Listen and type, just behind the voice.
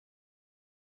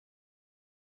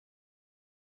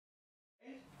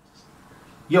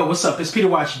Yo, what's up? It's Peter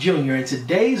Watts Jr. and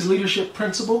today's leadership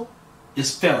principle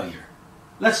is failure.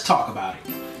 Let's talk about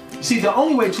it. You see, the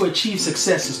only way to achieve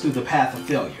success is through the path of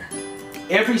failure.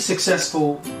 Every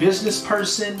successful business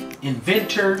person,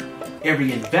 inventor,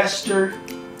 every investor,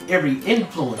 every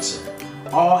influencer,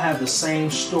 all have the same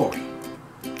story.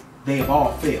 They have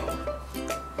all failed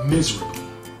miserably.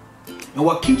 And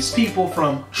what keeps people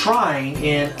from trying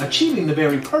and achieving the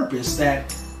very purpose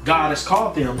that God has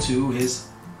called them to is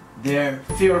their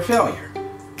fear of failure.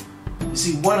 You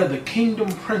see, one of the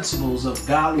kingdom principles of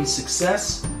godly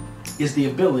success is the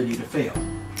ability to fail.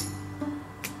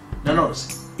 Now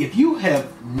notice, if you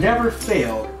have never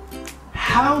failed,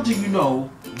 how do you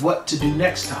know what to do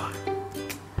next time?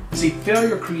 See,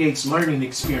 failure creates learning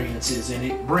experiences and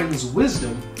it brings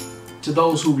wisdom to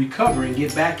those who recover and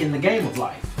get back in the game of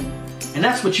life. And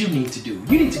that's what you need to do.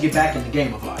 You need to get back in the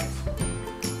game of life.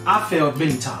 I failed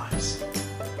many times.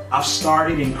 I've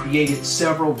started and created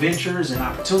several ventures and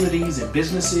opportunities and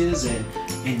businesses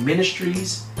and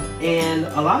ministries, and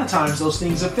a lot of times those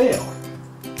things have failed.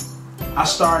 I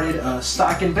started a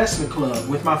stock investment club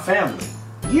with my family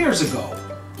years ago,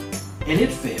 and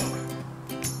it failed.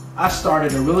 I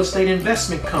started a real estate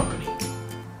investment company,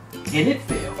 and it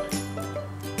failed.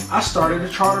 I started a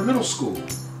charter middle school,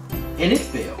 and it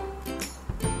failed.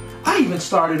 I even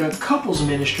started a couples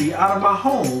ministry out of my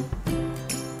home,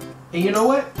 and you know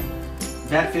what?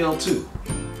 That failed too.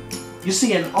 You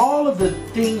see, in all of the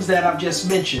things that I've just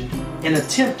mentioned and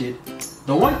attempted,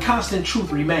 the one constant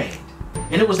truth remained,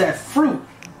 and it was that fruit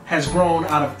has grown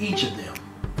out of each of them.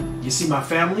 You see, my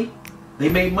family, they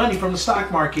made money from the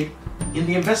stock market in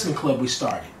the investment club we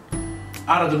started.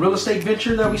 Out of the real estate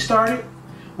venture that we started,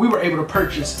 we were able to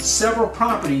purchase several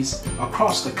properties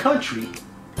across the country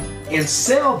and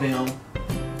sell them,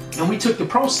 and we took the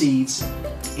proceeds,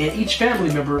 and each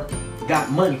family member got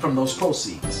money from those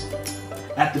proceeds.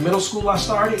 At the middle school I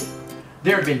started,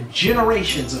 there have been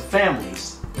generations of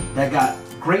families that got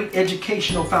great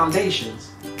educational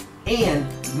foundations, and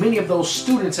many of those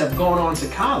students have gone on to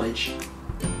college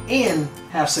and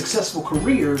have successful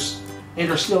careers and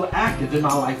are still active in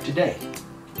my life today.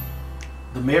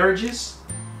 The marriages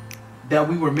that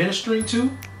we were ministering to,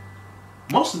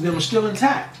 most of them are still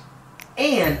intact.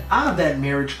 And out of that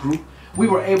marriage group, we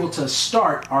were able to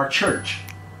start our church,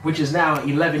 which is now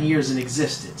 11 years in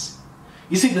existence.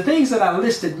 You see, the things that I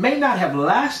listed may not have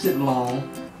lasted long,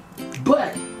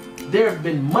 but there have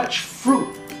been much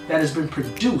fruit that has been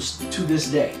produced to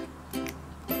this day.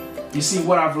 You see,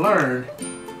 what I've learned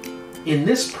in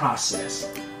this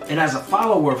process and as a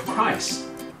follower of Christ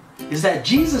is that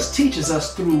Jesus teaches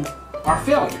us through our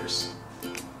failures.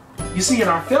 You see, in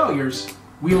our failures,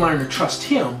 we learn to trust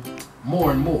Him more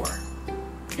and more.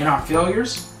 In our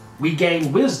failures, we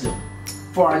gain wisdom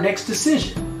for our next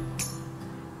decision.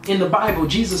 In the Bible,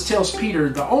 Jesus tells Peter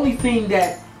the only thing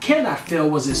that cannot fail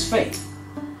was his faith.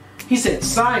 He said,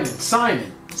 "Simon,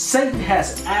 Simon, Satan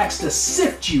has asked to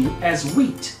sift you as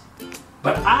wheat,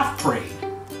 but I've prayed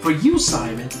for you,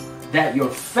 Simon, that your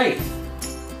faith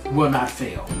will not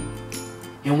fail.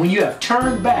 And when you have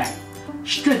turned back,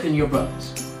 strengthen your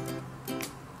brothers."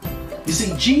 You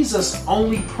see, Jesus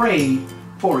only prayed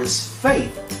for his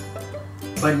faith,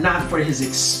 but not for his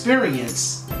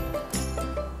experience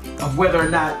of whether or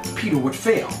not Peter would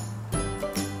fail.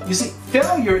 You see,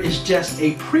 failure is just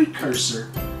a precursor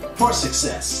for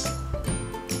success.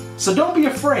 So don't be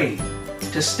afraid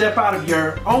to step out of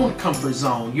your own comfort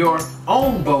zone, your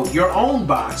own boat, your own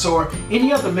box, or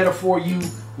any other metaphor you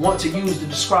want to use to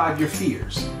describe your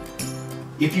fears.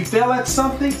 If you fail at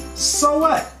something, so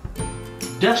what?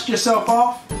 Dust yourself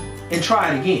off and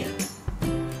try it again.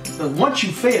 But once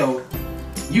you failed,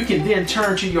 you can then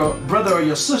turn to your brother or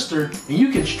your sister and you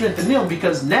can strengthen them,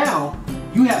 because now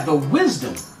you have the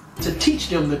wisdom to teach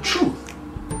them the truth.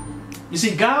 You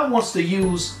see, God wants to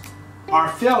use our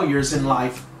failures in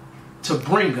life to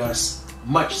bring us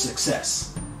much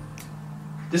success.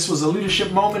 This was a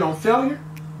leadership moment on failure.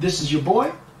 This is your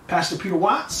boy, Pastor Peter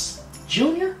Watts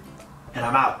Jr., and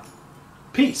I'm out.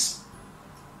 Peace.